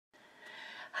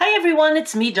Hi everyone,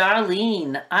 it's me,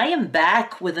 Darlene. I am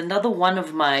back with another one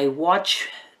of my watch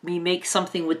me make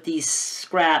something with these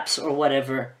scraps or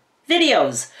whatever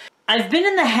videos. I've been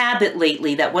in the habit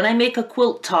lately that when I make a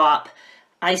quilt top,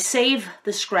 I save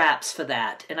the scraps for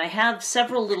that. And I have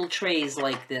several little trays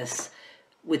like this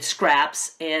with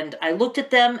scraps, and I looked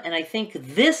at them and I think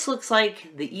this looks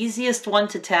like the easiest one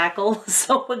to tackle.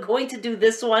 So we're going to do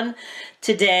this one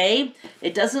today.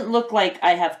 It doesn't look like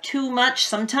I have too much.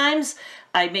 Sometimes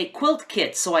I make quilt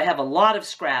kits, so I have a lot of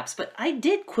scraps, but I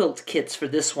did quilt kits for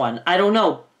this one. I don't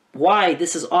know why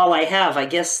this is all I have. I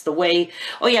guess the way,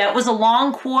 oh yeah, it was a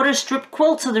long quarter strip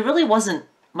quilt, so there really wasn't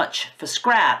much for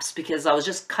scraps because I was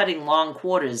just cutting long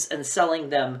quarters and selling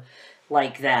them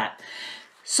like that.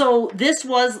 So this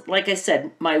was, like I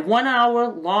said, my 1 hour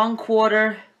long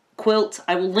quarter quilt.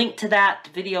 I will link to that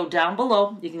video down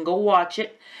below. You can go watch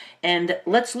it. And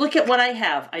let's look at what I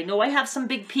have. I know I have some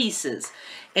big pieces.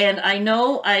 And I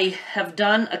know I have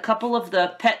done a couple of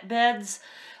the pet beds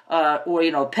or,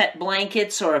 you know, pet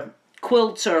blankets or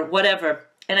quilts or whatever.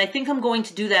 And I think I'm going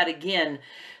to do that again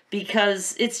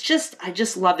because it's just, I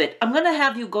just love it. I'm going to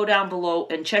have you go down below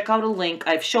and check out a link.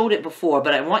 I've showed it before,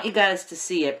 but I want you guys to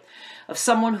see it, of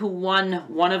someone who won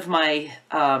one of my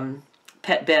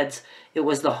pet beds. It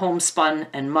was the homespun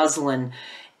and muslin,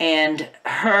 and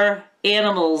her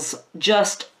animals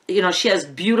just, you know, she has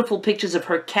beautiful pictures of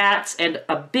her cats and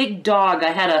a big dog.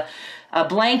 I had a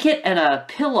blanket and a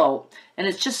pillow, and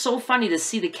it's just so funny to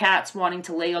see the cats wanting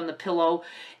to lay on the pillow,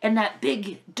 and that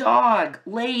big dog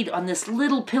laid on this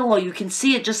little pillow. You can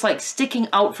see it just like sticking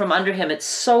out from under him. It's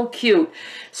so cute.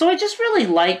 So I just really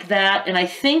like that, and I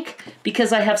think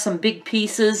because I have some big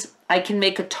pieces, I can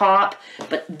make a top,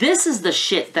 but this is the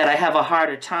shit that I have a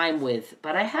harder time with.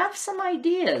 But I have some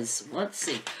ideas. Let's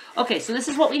see. Okay, so this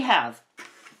is what we have.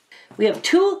 We have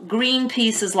two green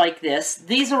pieces like this.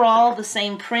 These are all the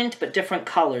same print, but different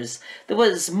colors. There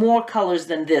was more colors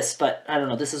than this, but I don't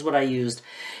know. This is what I used.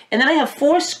 And then I have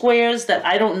 4 squares that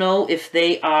I don't know if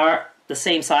they are the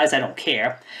same size. I don't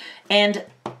care. And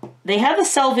they have a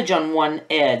selvage on one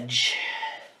edge.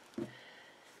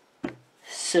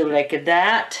 So like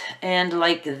that and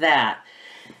like that.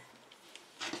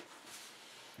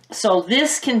 So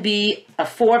this can be a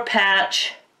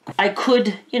 4-patch. I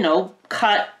could, you know,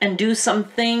 cut and do some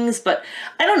things, but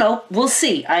I don't know. We'll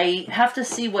see. I have to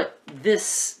see what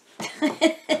this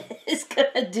is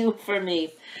going to do for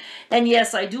me. And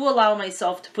yes, I do allow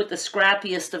myself to put the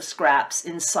scrappiest of scraps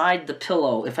inside the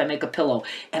pillow if I make a pillow.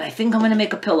 And I think I'm going to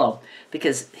make a pillow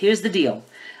because here's the deal.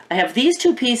 I have these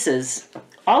 2 pieces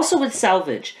also with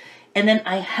selvage, and then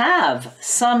I have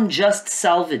some just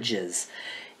selvages.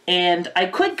 And I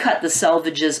could cut the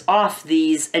selvages off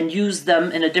these and use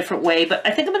them in a different way, but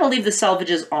I think I'm going to leave the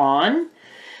selvages on.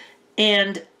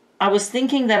 And I was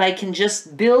thinking that I can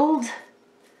just build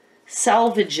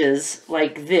selvages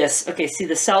like this. Okay, see,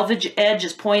 the selvage edge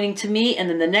is pointing to me, and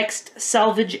then the next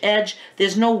selvage edge,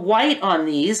 there's no white on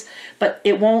these, but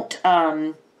it won't,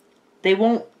 they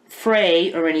won't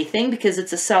fray or anything because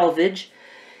it's a selvage.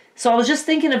 So I was just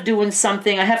thinking of doing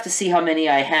something. I have to see how many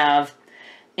I have.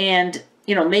 And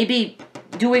you know, maybe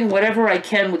doing whatever I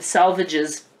can with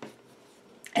salvages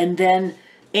and then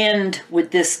end with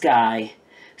this guy.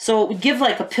 So it would give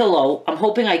like a pillow. I'm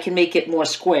hoping I can make it more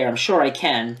square. I'm sure I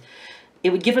can. It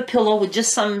would give a pillow with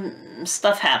just some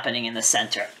stuff happening in the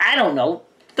center. I don't know.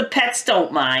 The pets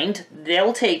don't mind.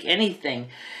 They'll take anything.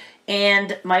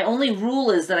 And my only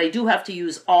rule is that I do have to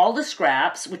use all the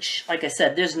scraps, which, like I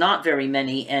said, there's not very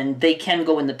many, and they can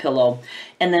go in the pillow.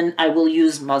 And then I will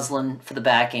use muslin for the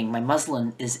backing. My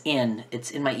muslin is in.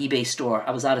 It's in my eBay store.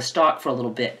 I was out of stock for a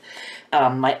little bit.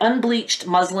 My unbleached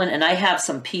muslin, and I have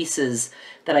some pieces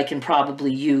that I can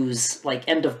probably use, like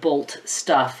end-of-bolt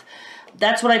stuff.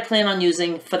 That's what I plan on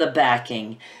using for the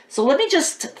backing. So let me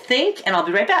just think, and I'll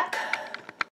be right back.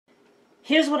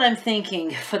 Here's what I'm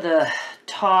thinking for the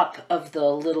top of the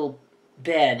little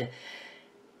bed.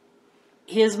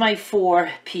 Here's my 4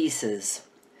 pieces.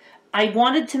 I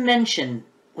wanted to mention,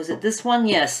 was it this one?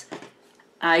 Yes.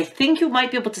 I think you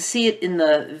might be able to see it in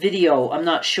the video. I'm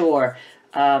not sure.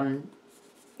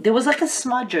 There was like a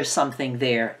smudge or something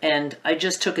there, and I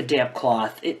just took a damp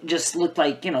cloth. It just looked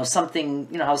like, you know, something,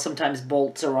 you know, how sometimes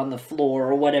bolts are on the floor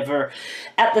or whatever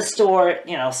at the store,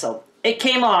 you know, so it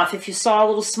came off. If you saw a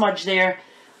little smudge there,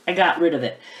 I got rid of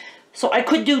it. So I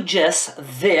could do just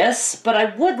this, but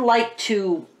I would like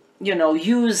to, you know,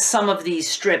 use some of these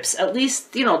strips, at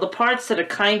least, you know, the parts that are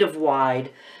kind of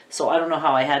wide. So I don't know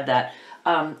how I had that.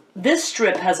 This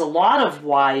strip has a lot of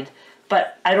wide,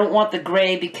 but I don't want the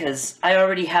gray because I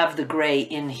already have the gray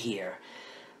in here.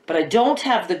 But I don't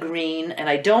have the green, and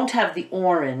I don't have the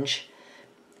orange.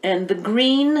 And the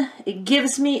green, it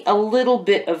gives me a little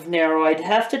bit of narrow. I'd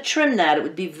have to trim that. It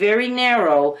would be very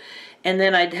narrow. And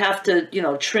then I'd have to, you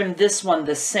know, trim this one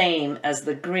the same as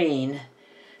the green.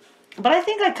 But I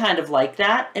think I kind of like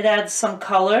that. It adds some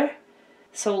color.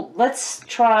 So let's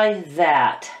try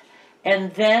that.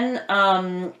 And then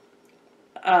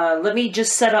let me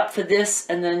just set up for this,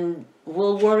 and then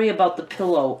we'll worry about the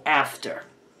pillow after.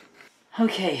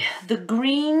 Okay, the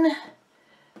green,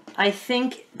 I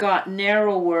think, got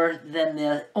narrower than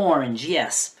the orange,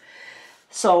 yes.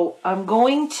 So I'm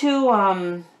going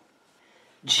to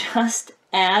just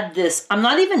add this. I'm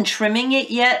not even trimming it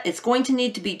yet. It's going to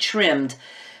need to be trimmed.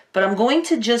 But I'm going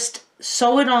to just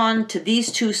sew it on to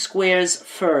these two squares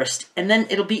first, and then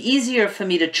it'll be easier for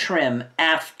me to trim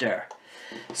after.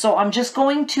 So I'm just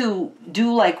going to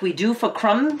do like we do for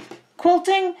crumb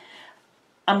quilting.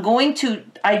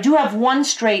 I do have one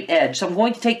straight edge, so I'm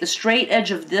going to take the straight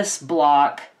edge of this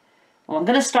block. Well, I'm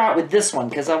going to start with this one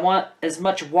because I want as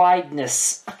much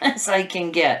wideness as I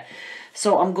can get.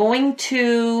 So I'm going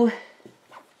to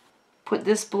put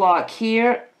this block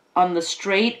here on the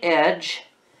straight edge,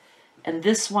 and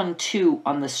this one too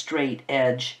on the straight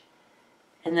edge.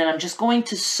 And then I'm just going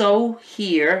to sew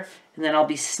here, and then I'll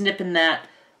be snipping that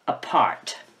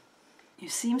apart. You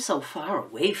seem so far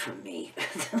away from me.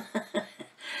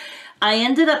 I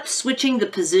ended up switching the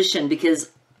position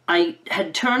because I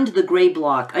had turned the gray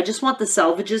block. I just want the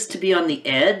selvages to be on the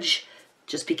edge,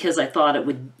 just because I thought it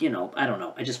would, you know, I don't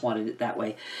know. I just wanted it that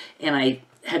way. And I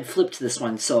had flipped this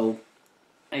one, so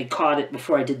I caught it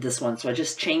before I did this one, so I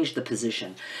just changed the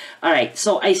position. All right,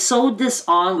 so I sewed this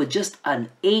on with just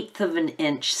 1/8 of an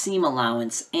inch seam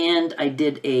allowance, and I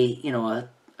did a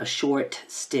short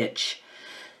stitch,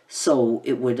 so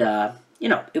it would,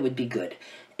 it would be good.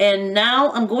 And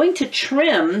now I'm going to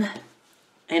trim,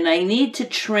 and I need to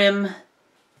trim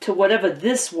to whatever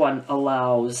this one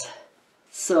allows.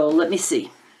 So let me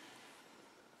see.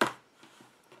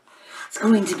 It's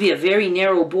going to be a very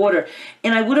narrow border,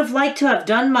 and I would have liked to have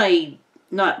done my,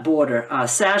 not border,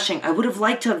 sashing. I would have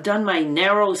liked to have done my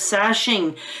narrow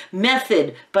sashing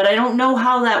method, but I don't know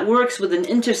how that works with an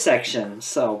intersection.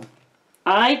 So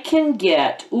I can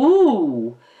get,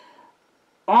 ooh,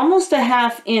 almost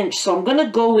 1/2 inch, so I'm going to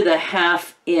go with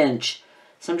 1/2 inch.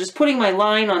 So I'm just putting my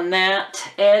line on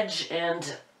that edge,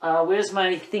 and where's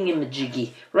my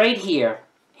thingamajiggy? Right here.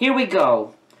 Here we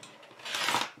go.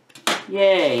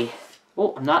 Yay.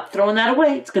 Oh, I'm not throwing that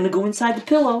away. It's going to go inside the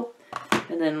pillow.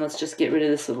 And then let's just get rid of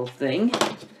this little thing.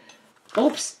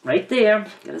 Oops, right there.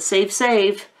 Gotta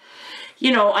save.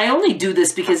 You know, I only do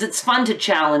this because it's fun to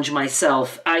challenge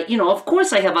myself. Of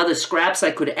course I have other scraps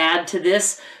I could add to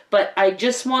this, but I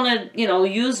just want to,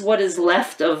 use what is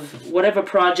left of whatever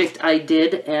project I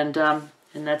did, and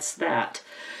that's that.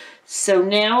 So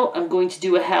now I'm going to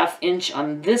do 1/2 inch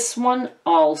on this one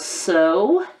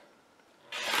also.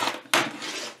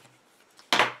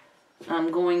 I'm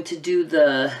going to do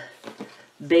the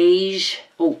beige.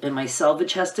 Oh, and my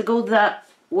selvage has to go that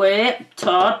way up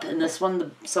top, and this one,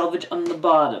 the selvage on the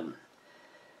bottom.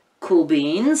 Cool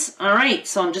beans. All right,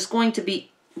 so I'm just going to be,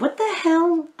 what the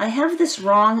hell? I have this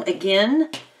wrong again.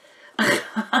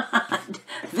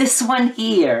 This one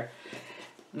here.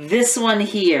 This one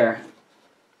here.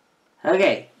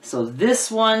 Okay, so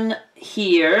this one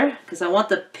here, because I want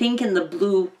the pink and the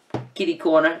blue kitty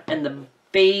corner, and the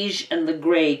beige and the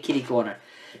gray kitty corner.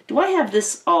 Do I have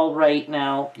this all right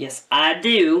now? Yes, I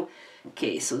do.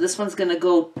 Okay, so this one's going to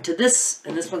go to this,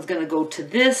 and this one's going to go to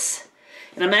this.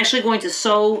 And I'm actually going to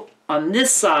sew on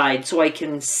this side so I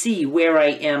can see where I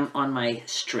am on my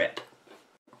strip.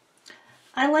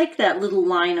 I like that little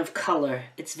line of color.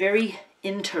 It's very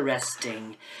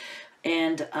interesting.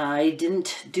 And I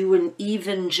didn't do an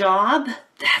even job.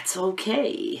 That's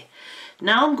okay.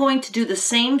 Now I'm going to do the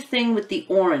same thing with the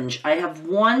orange. I have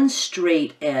one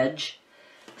straight edge,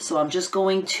 so I'm just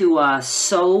going to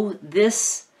sew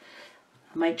this.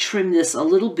 I might trim this a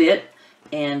little bit,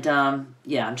 and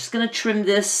yeah, I'm just going to trim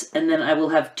this, and then I will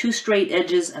have 2 straight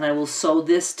edges, and I will sew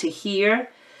this to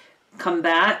here, come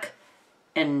back,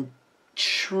 and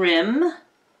trim.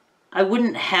 I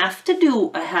wouldn't have to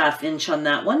do 1/2 inch on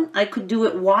that one. I could do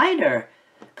it wider,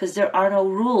 because there are no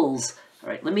rules. All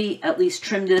right, let me at least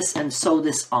trim this and sew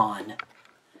this on.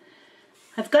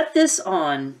 I've got this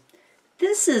on.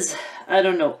 This is, I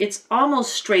don't know, it's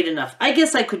almost straight enough. I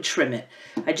guess I could trim it.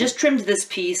 I just trimmed this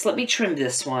piece. Let me trim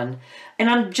this one.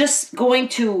 And I'm just going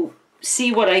to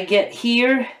see what I get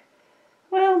here.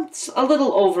 Well, it's a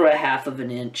little over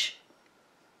 1/2 inch.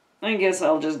 I guess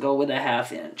I'll just go with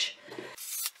 1/2 inch.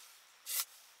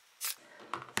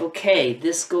 Okay,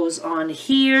 this goes on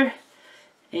here.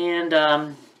 And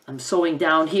I'm sewing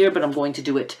down here, but I'm going to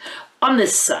do it on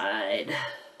this side.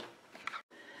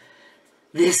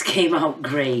 This came out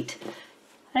great.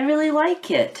 I really like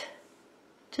it.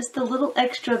 Just a little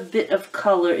extra bit of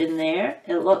color in there.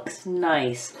 It looks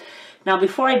nice. Now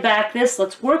before I back this,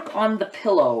 let's work on the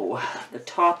pillow. The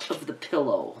top of the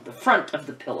pillow. The front of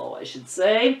the pillow, I should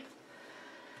say.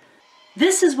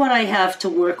 This is what I have to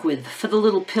work with for the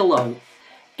little pillow.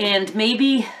 And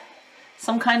maybe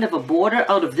some kind of a border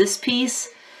out of this piece.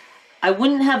 I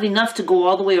wouldn't have enough to go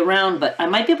all the way around, but I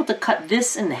might be able to cut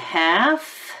this in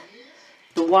half.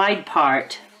 The wide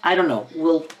part, I don't know.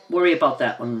 We'll worry about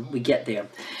that when we get there.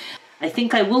 I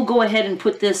think I will go ahead and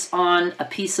put this on a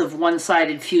piece of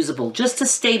one-sided fusible just to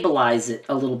stabilize it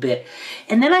a little bit.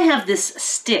 And then I have this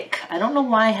stick. I don't know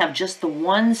why I have just the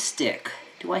one stick.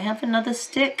 Do I have another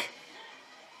stick?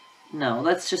 No,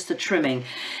 that's just a trimming.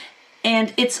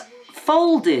 And it's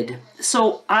folded,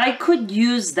 so I could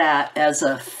use that as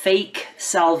a fake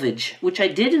salvage, which I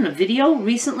did in a video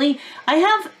recently. I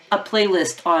have a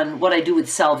playlist on what I do with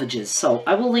salvages, so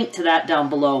I will link to that down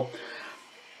below.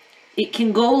 It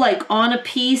can go like on a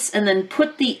piece and then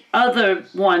put the other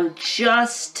one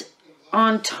just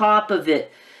on top of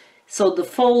it, so the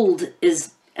fold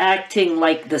is acting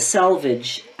like the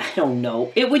salvage. I don't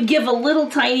know. It would give a little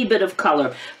tiny bit of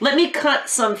color. Let me cut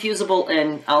some fusible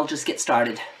and I'll just get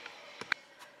started.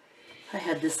 I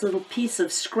had this little piece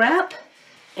of scrap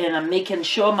and I'm making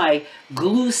sure my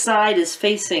glue side is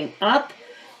facing up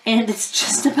and it's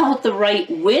just about the right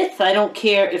width. I don't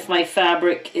care if my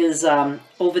fabric is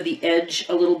over the edge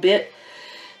a little bit.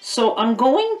 So I'm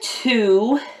going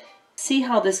to see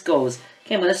how this goes.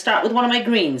 Okay, I'm going to start with one of my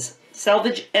greens.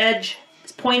 Salvage edge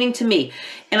is pointing to me.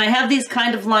 And I have these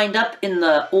kind of lined up in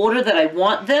the order that I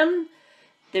want them.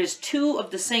 There's two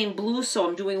of the same blue, so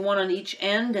I'm doing one on each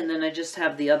end, and then I just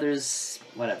have the others,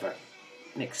 whatever,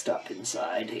 mixed up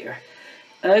inside here.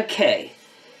 Okay,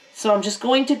 so I'm just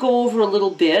going to go over a little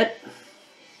bit,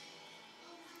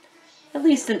 at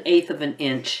least 1/8 of an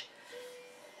inch.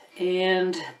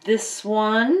 And this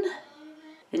one,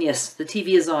 and yes, the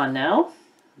TV is on now.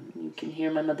 You can hear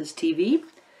my mother's TV.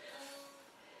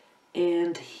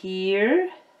 And here.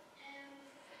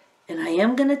 And I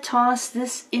am going to toss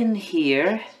this in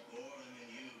here,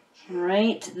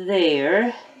 right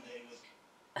there.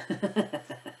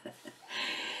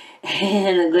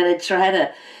 And I'm going to try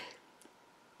to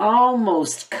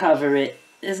almost cover it.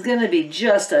 There's going to be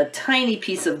just a tiny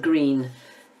piece of green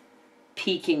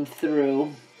peeking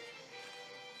through.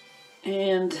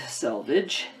 And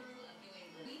salvage.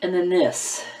 And then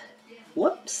this.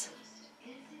 Whoops.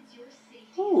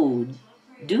 Oh,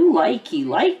 do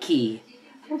likey.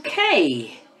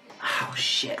 Okay. Oh,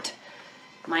 shit.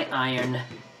 My iron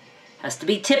has to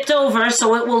be tipped over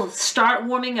so it will start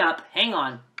warming up. Hang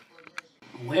on.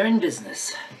 We're in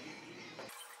business.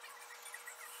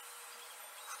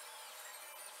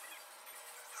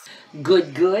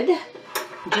 Good, good.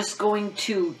 I'm just going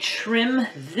to trim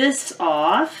this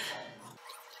off.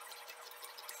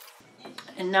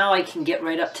 And now I can get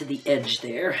right up to the edge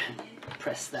there.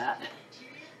 Press that.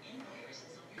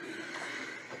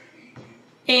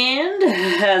 And,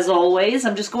 as always,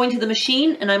 I'm just going to the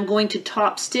machine and I'm going to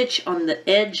top stitch on the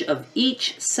edge of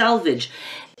each selvage.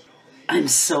 I'm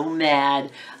so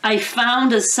mad. I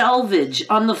found a selvage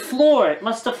on the floor. It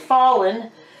must have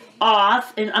fallen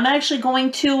off, and I'm actually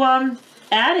going to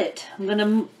add it. I'm going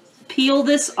to peel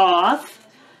this off.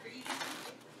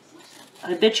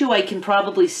 I bet you I can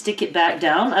probably stick it back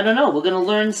down. I don't know. We're going to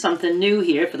learn something new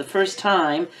here for the first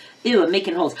time. Ew, I'm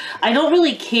making holes. I don't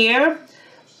really care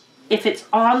if it's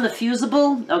on the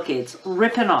fusible. Okay, it's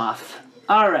ripping off.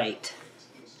 All right.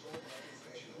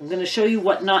 I'm going to show you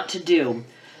what not to do.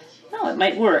 Oh, it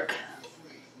might work.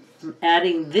 I'm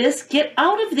adding this. Get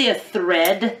out of there,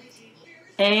 thread.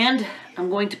 And I'm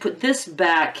going to put this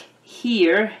back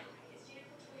here.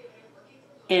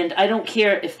 And I don't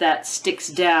care if that sticks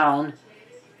down.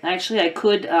 Actually, I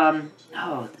could,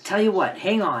 tell you what,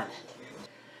 hang on.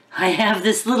 I have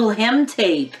this little hem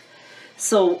tape.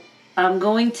 So I'm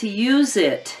going to use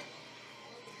it.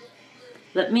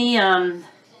 Let me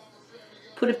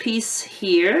put a piece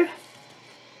here,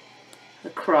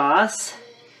 across,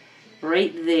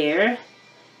 right there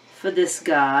for this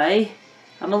guy.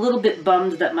 I'm a little bit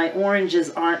bummed that my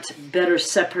oranges aren't better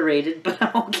separated, but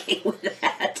I'm okay with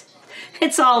that.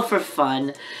 It's all for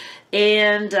fun.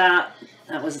 And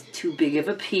that was too big of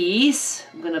a piece.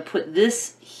 I'm going to put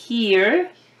this here.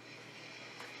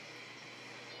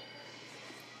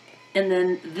 And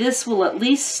then this will at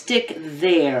least stick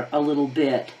there a little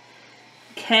bit.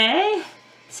 Okay?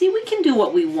 See, we can do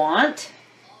what we want.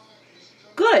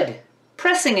 Good.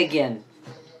 Pressing again.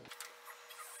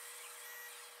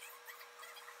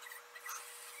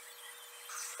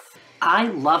 I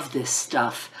love this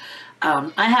stuff.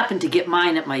 I happen to get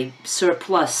mine at my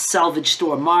surplus salvage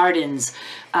store, Martin's,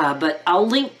 but I'll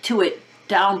link to it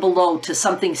down below to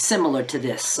something similar to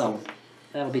this, so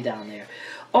that'll be down there.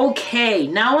 Okay,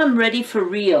 now I'm ready for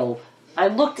real. I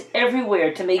looked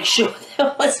everywhere to make sure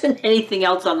there wasn't anything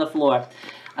else on the floor.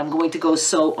 I'm going to go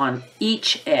sew on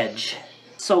each edge.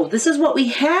 So this is what we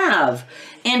have.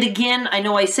 And again, I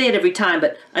know I say it every time,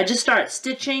 but I just start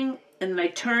stitching, and then I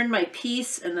turn my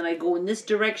piece, and then I go in this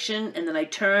direction, and then I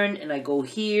turn, and I go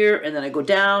here, and then I go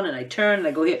down, and I turn, and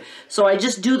I go here. So I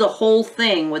just do the whole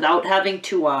thing without having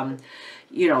to,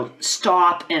 you know,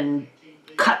 stop and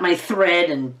cut my thread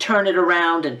and turn it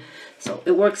around, and so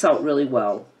it works out really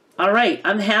well. All right,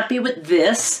 I'm happy with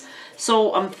this.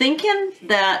 So I'm thinking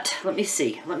that, let me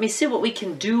see what we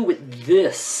can do with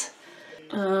this.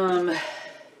 That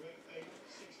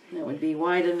would be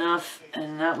wide enough,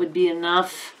 and that would be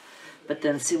enough. But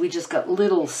then, see, we just got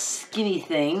little skinny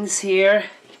things here.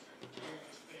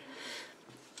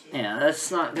 Yeah,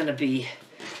 that's not going to be...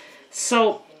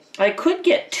 So, I could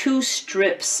get 2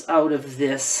 strips out of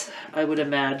this, I would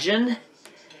imagine.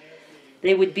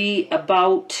 They would be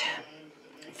about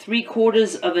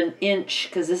 3/4 of an inch,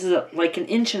 because this is like 1.5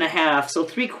 inches, so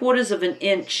 3/4 of an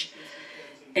inch.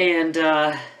 And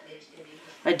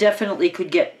I definitely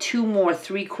could get 2 more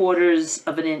 3/4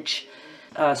 of an inch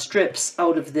strips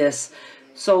out of this.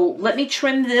 So let me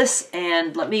trim this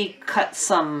and let me cut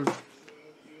some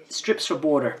strips for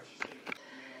border.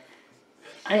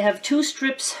 I have 2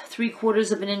 strips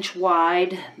 3/4 of an inch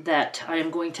wide that I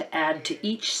am going to add to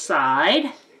each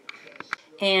side.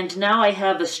 And now I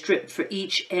have a strip for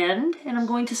each end, and I'm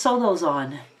going to sew those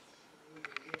on.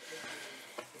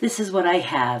 This is what I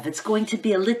have. It's going to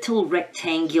be a little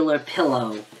rectangular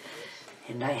pillow.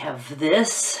 And I have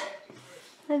this.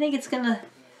 I think it's going to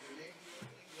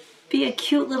be a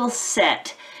cute little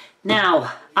set.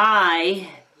 Now, I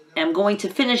am going to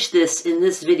finish this in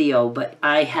this video, but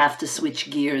I have to switch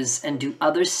gears and do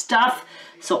other stuff.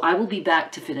 So I will be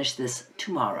back to finish this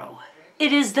tomorrow.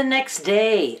 It is the next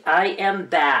day. I am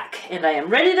back, and I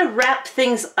am ready to wrap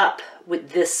things up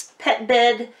with this pet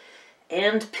bed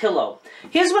and pillow.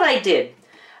 Here's what I did.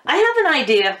 I have an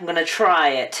idea. I'm going to try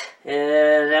it. I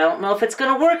don't know if it's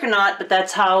going to work or not, but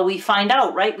that's how we find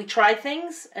out, right? We try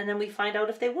things, and then we find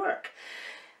out if they work.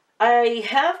 I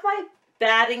have my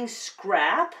batting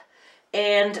scrap,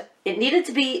 and it needed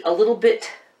to be a little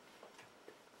bit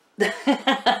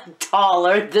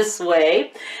taller this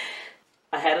way.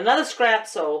 I had another scrap,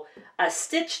 so I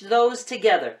stitched those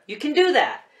together. You can do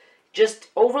that. Just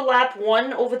overlap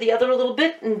one over the other a little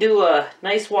bit and do a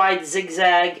nice wide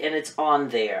zigzag, and it's on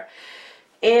there.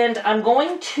 And I'm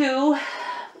going to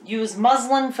use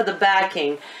muslin for the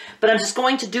backing, but I'm just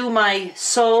going to do my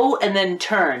sew and then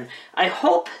turn. I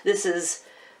hope this is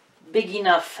big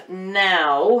enough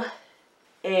now.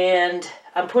 And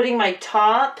I'm putting my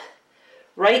top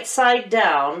right side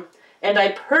down, and I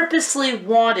purposely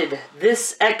wanted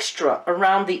this extra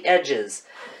around the edges.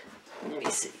 Let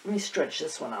me see. Let me stretch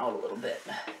this one out a little bit.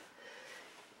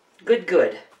 Good,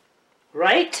 good.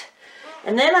 Right?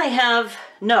 And then I have,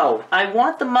 no, I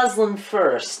want the muslin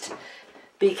first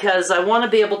because I want to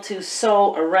be able to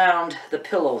sew around the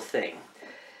pillow thing.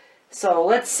 So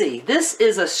let's see. This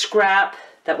is a scrap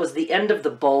that was the end of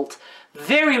the bolt.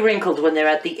 Very wrinkled when they're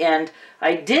at the end.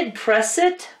 I did press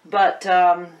it, but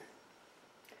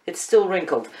it's still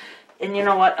wrinkled. And you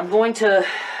know what? I'm going to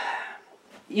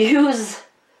use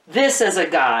this as a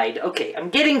guide. Okay, I'm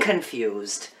getting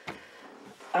confused.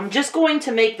 I'm just going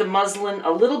to make the muslin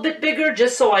a little bit bigger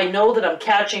just so I know that I'm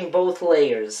catching both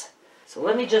layers. So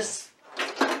let me just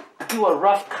do a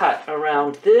rough cut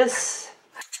around this.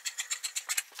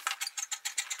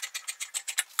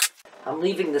 I'm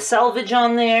leaving the selvage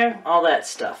on there, all that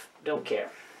stuff. Don't care.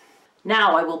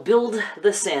 Now I will build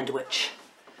the sandwich.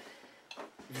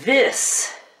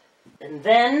 This, and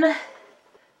then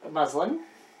the muslin,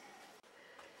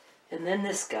 and then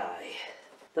this guy.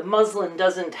 The muslin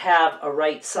doesn't have a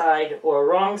right side or a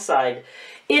wrong side.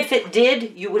 If it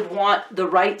did, you would want the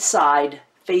right side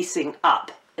facing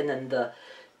up, and then the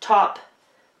top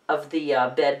of the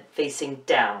bed facing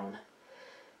down.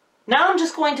 Now I'm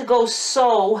just going to go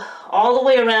sew all the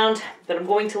way around, but I'm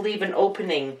going to leave an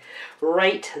opening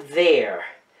right there,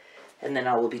 and then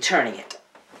I will be turning it.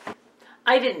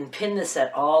 I didn't pin this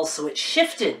at all, so it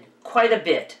shifted quite a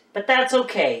bit, but that's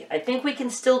okay. I think we can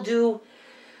still do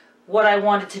what I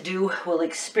wanted to do. We'll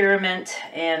experiment,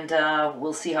 and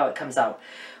we'll see how it comes out.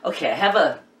 Okay, I have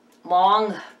a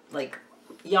long, like,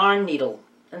 yarn needle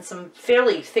and some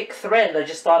fairly thick thread. I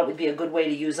just thought it would be a good way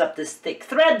to use up this thick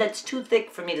thread that's too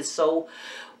thick for me to sew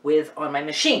with on my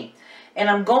machine. And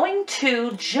I'm going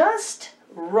to just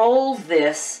roll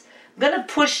this. I'm going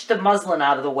to push the muslin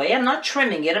out of the way. I'm not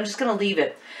trimming it. I'm just going to leave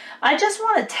it. I just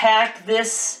want to tack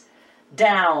this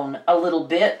down a little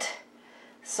bit.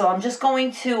 So I'm just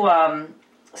going to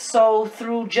sew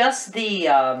through just the,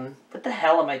 what the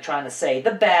hell am I trying to say?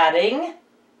 The batting.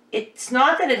 It's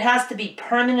not that it has to be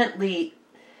permanently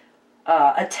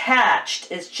attached.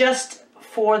 It's just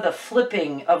for the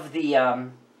flipping of the,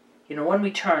 you know, when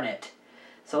we turn it.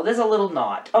 So there's a little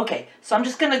knot. Okay, so I'm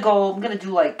just going to go, I'm going to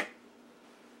do like,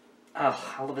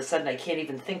 oh, all of a sudden I can't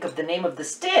even think of the name of the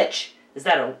stitch. Is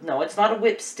that a, no, it's not a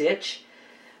whip stitch.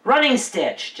 Running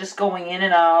stitch, just going in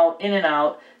and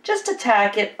out, just to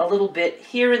tack it a little bit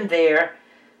here and there.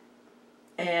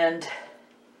 And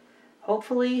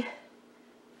hopefully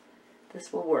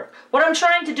this will work. What I'm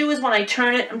trying to do is when I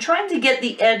turn it, I'm trying to get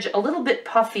the edge a little bit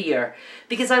puffier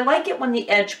because I like it when the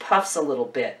edge puffs a little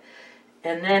bit.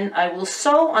 And then I will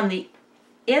sew on the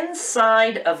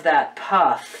inside of that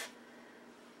puff.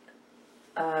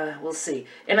 We'll see.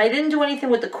 And I didn't do anything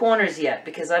with the corners yet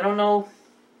because I don't know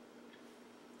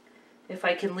if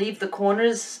I can leave the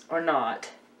corners or not.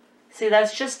 See,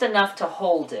 that's just enough to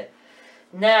hold it.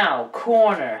 Now,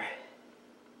 corner.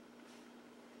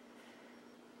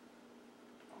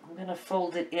 I'm going to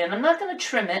fold it in. I'm not going to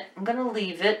trim it. I'm going to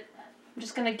leave it. I'm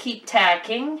just going to keep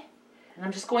tacking. And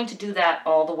I'm just going to do that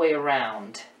all the way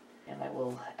around. And I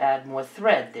will add more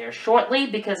thread there shortly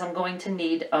because I'm going to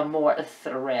need more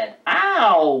thread.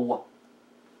 Ow!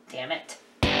 Damn it.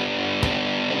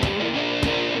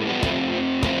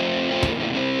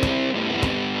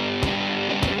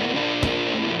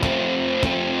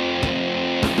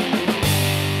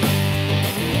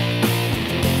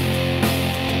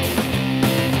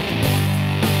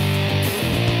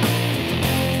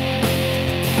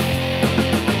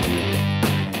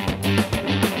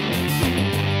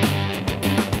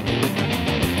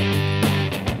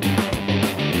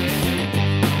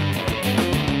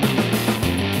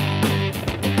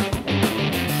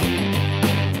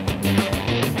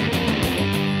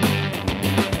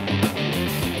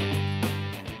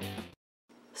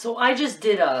 So I just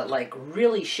did a like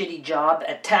really shitty job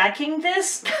at tacking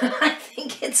this. I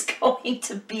think it's going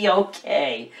to be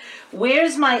okay.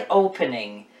 Where's my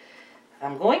opening?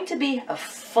 I'm going to be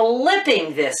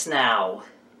flipping this now.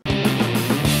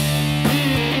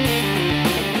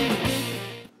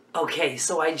 Okay,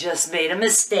 so I just made a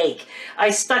mistake. I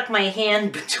stuck my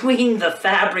hand between the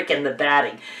fabric and the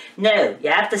batting. No, you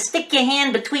have to stick your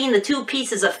hand between the two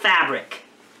pieces of fabric.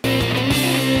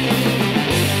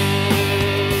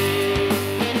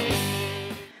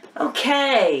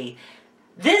 Okay,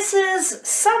 this is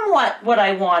somewhat what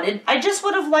I wanted. I just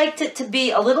would have liked it to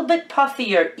be a little bit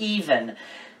puffier even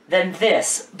than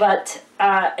this, but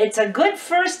it's a good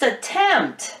first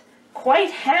attempt.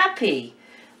 Quite happy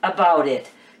about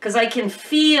it because I can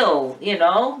feel, you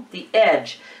know, the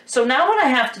edge. So now what I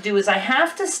have to do is I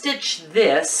have to stitch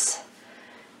this,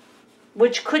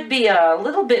 which could be a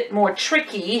little bit more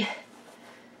tricky.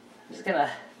 I'm just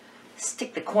gonna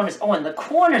stick the corners. Oh, and the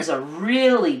corners are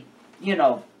really, you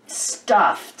know,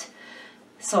 stuffed.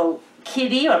 So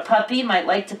kitty or puppy might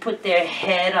like to put their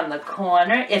head on the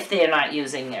corner if they're not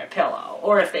using their pillow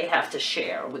or if they have to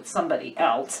share with somebody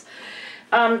else.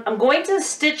 I'm going to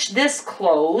stitch this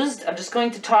closed. I'm just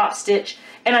going to top stitch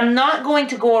and I'm not going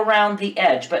to go around the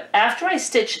edge, but after I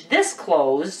stitch this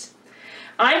closed,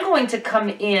 I'm going to come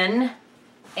in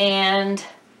and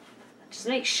just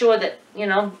make sure that, you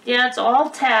know, yeah, it's all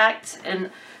tacked,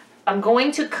 and I'm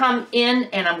going to come in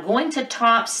and I'm going to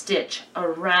top stitch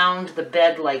around the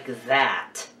bed like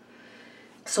that.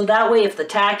 So that way if the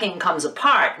tacking comes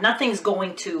apart, nothing's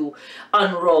going to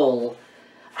unroll.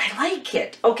 I like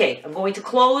it. Okay, I'm going to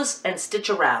close and stitch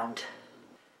around.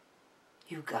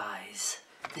 You guys,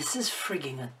 this is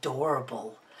friggin'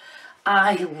 adorable.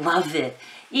 I love it.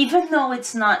 Even though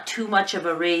it's not too much of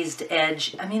a raised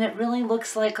edge, I mean, it really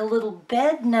looks like a little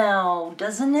bed now,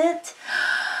 doesn't it?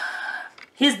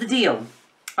 Here's the deal.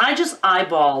 I just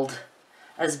eyeballed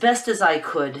as best as I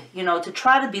could, you know, to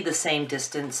try to be the same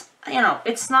distance. You know,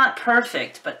 it's not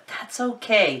perfect, but that's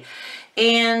okay.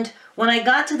 And when I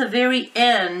got to the very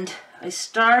end, I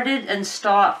started and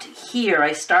stopped here.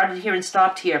 I started here and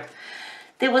stopped here.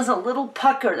 There was a little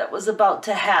pucker that was about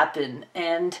to happen,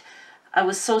 and I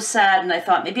was so sad, and I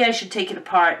thought maybe I should take it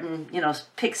apart and, you know,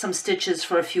 pick some stitches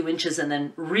for a few inches and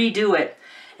then redo it.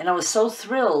 And I was so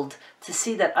thrilled to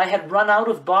see that I had run out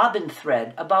of bobbin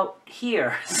thread about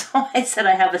here. So I said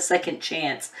I have a second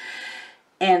chance.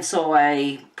 And so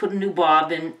I put a new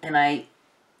bobbin, and I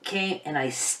came, and I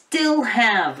still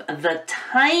have the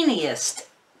tiniest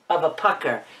of a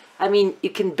pucker. I mean, you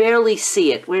can barely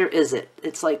see it. Where is it?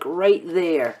 It's like right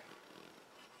there.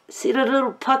 See the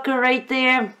little pucker right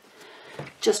there?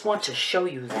 Just want to show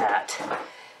you that.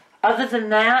 Other than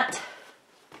that,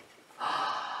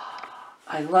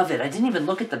 I love it. I didn't even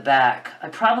look at the back. I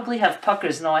probably have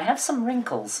puckers. No, I have some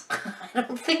wrinkles. I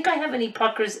don't think I have any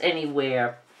puckers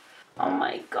anywhere. Oh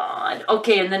my God.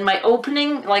 Okay, and then my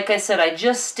opening, like I said, I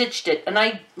just stitched it. And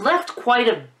I left quite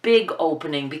a big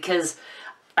opening because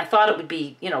I thought it would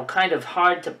be, you know, kind of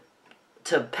hard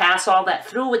to pass all that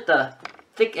through with the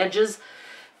thick edges.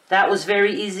 That was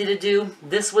very easy to do.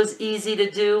 This was easy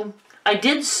to do. I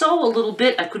did sew a little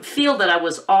bit. I could feel that I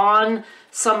was on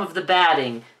some of the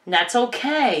batting. And that's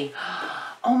okay.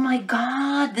 Oh my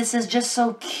God, this is just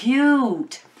so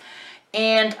cute.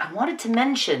 And I wanted to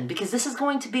mention, because this is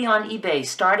going to be on eBay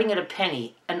starting at a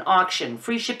penny, an auction.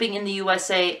 Free shipping in the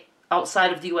USA,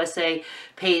 outside of the USA,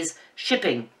 pays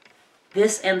shipping.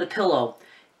 This and the pillow.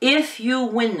 If you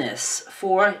win this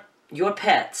for your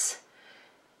pets,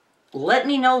 let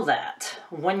me know that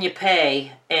when you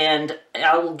pay, and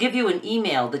I will give you an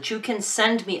email that you can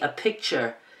send me a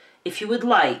picture if you would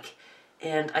like,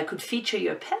 and I could feature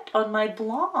your pet on my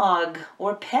blog,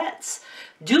 or pets.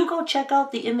 Do go check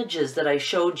out the images that I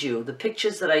showed you, the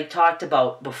pictures that I talked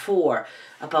about before,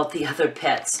 about the other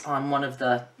pets on one of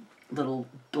the little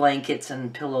blankets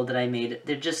and pillow that I made.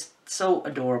 They're just so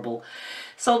adorable.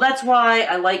 So that's why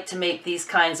I like to make these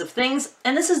kinds of things.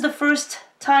 And this is the first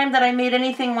time that I made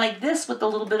anything like this with a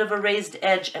little bit of a raised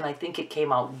edge, and I think it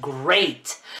came out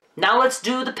great. Now let's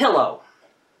do the pillow.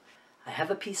 I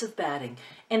have a piece of batting,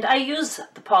 and I use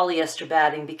the polyester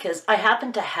batting because I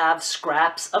happen to have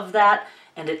scraps of that,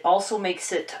 and it also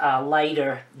makes it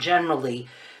lighter generally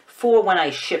for when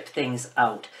I ship things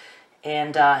out.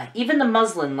 And even the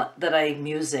muslin that I'm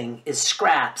using is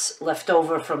scraps left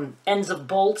over from ends of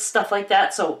bolts, stuff like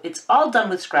that. So it's all done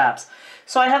with scraps.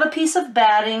 So I have a piece of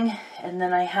batting, and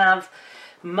then I have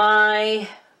my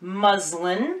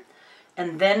muslin,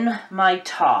 and then my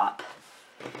top.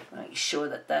 Make sure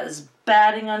that that is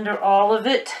batting under all of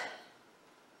it.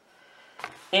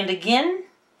 And again,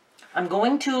 I'm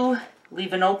going to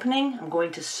leave an opening. I'm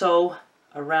going to sew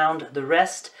around the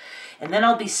rest. And then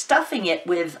I'll be stuffing it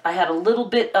with, I had a little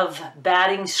bit of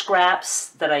batting scraps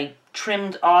that I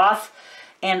trimmed off,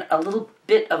 and a little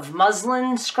bit of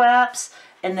muslin scraps,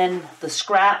 and then the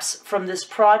scraps from this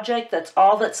project. That's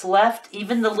all that's left,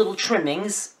 even the little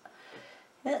trimmings.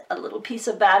 A little piece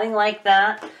of batting like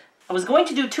that. I was going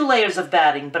to do 2 layers of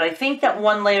batting, but I think that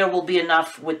 1 layer will be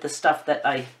enough with the stuff that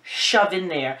I shove in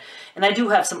there. And I do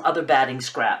have some other batting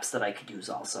scraps that I could use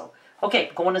also.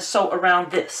 Okay, going to sew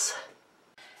around this.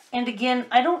 And again,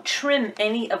 I don't trim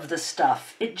any of the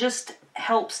stuff. It just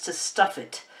helps to stuff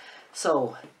it.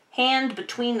 So, hand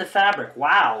between the fabric.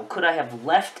 Wow, could I have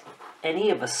left any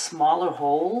of a smaller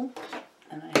hole?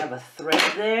 And I have a thread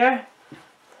there.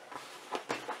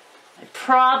 I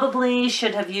probably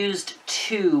should have used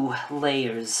 2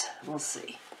 layers. We'll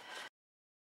see.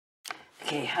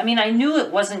 Okay, I mean, I knew it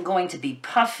wasn't going to be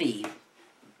puffy,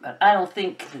 but I don't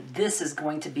think that this is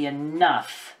going to be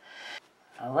enough.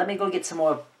 Let me go get some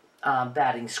more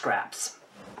batting scraps.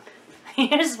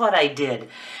 Here's what I did.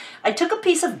 I took a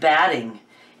piece of batting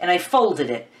and I folded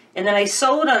it, and then I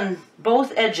sewed on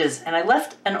both edges, and I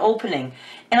left an opening,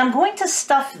 and I'm going to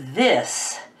stuff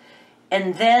this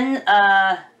and then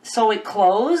sew it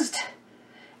closed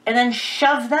and then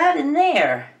shove that in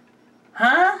there.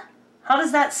 Huh? How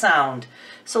does that sound?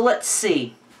 So let's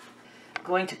see. I'm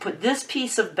going to put this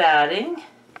piece of batting.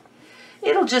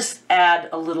 It'll just add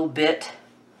a little bit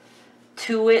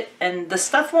to it, and the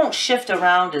stuff won't shift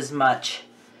around as much.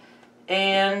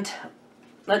 And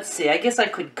let's see, I guess I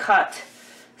could cut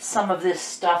some of this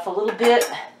stuff a little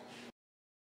bit.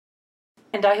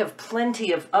 And I have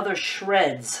plenty of other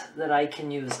shreds that I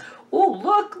can use. Oh,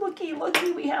 look, looky,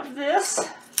 we have this.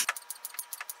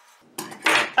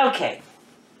 Okay,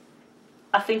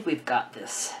 I think we've got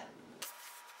this.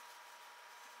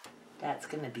 That's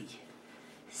gonna be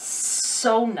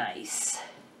so nice.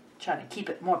 Trying to keep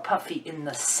it more puffy in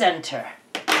the center.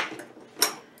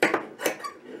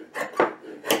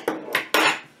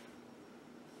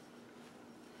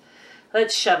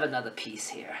 Let's shove another piece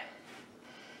here.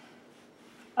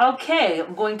 Okay,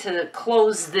 I'm going to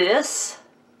close this.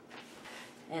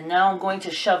 And now I'm going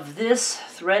to shove this,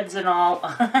 threads and all.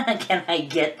 Can I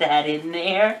get that in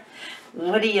there?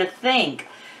 What do you think?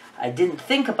 I didn't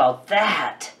think about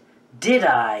that, did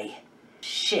I?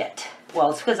 Shit.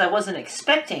 Well, it's because I wasn't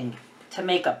expecting to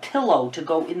make a pillow to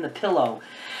go in the pillow.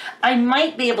 I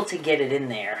might be able to get it in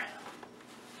there.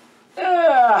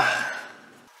 Ugh.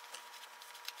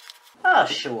 Oh,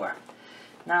 sure.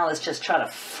 Now let's just try to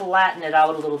flatten it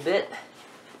out a little bit.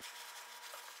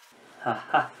 Ha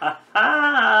ha ha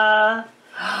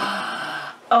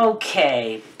ha!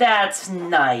 Okay, that's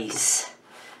nice.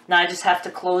 Now I just have to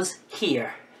close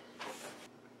here.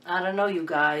 I don't know, you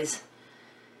guys.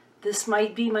 This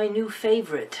might be my new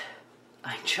favorite.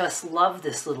 I just love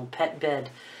this little pet bed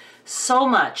so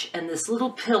much, and this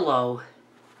little pillow.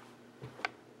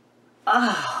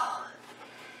 Oh,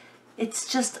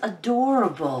 it's just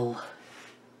adorable.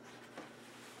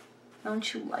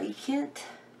 Don't you like it?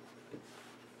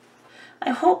 I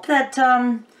hope that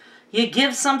you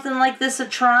give something like this a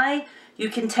try. You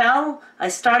can tell I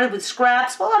started with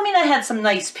scraps. Well, I mean, I had some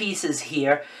nice pieces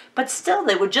here, but still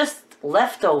they were just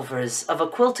leftovers of a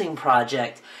quilting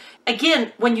project.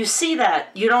 Again, when you see that,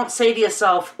 you don't say to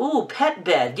yourself, ooh, pet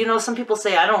bed. You know, some people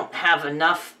say, I don't have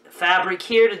enough fabric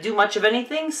here to do much of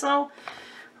anything, so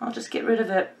I'll just get rid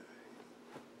of it.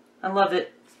 I love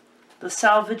it. The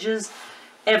salvages,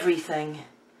 everything.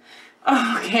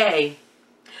 Okay.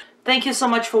 Thank you so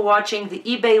much for watching. The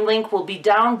eBay link will be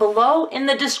down below in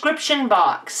the description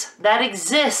box. That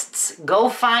exists. Go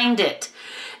find it.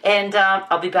 And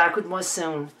I'll be back with more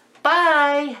soon.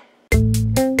 Bye!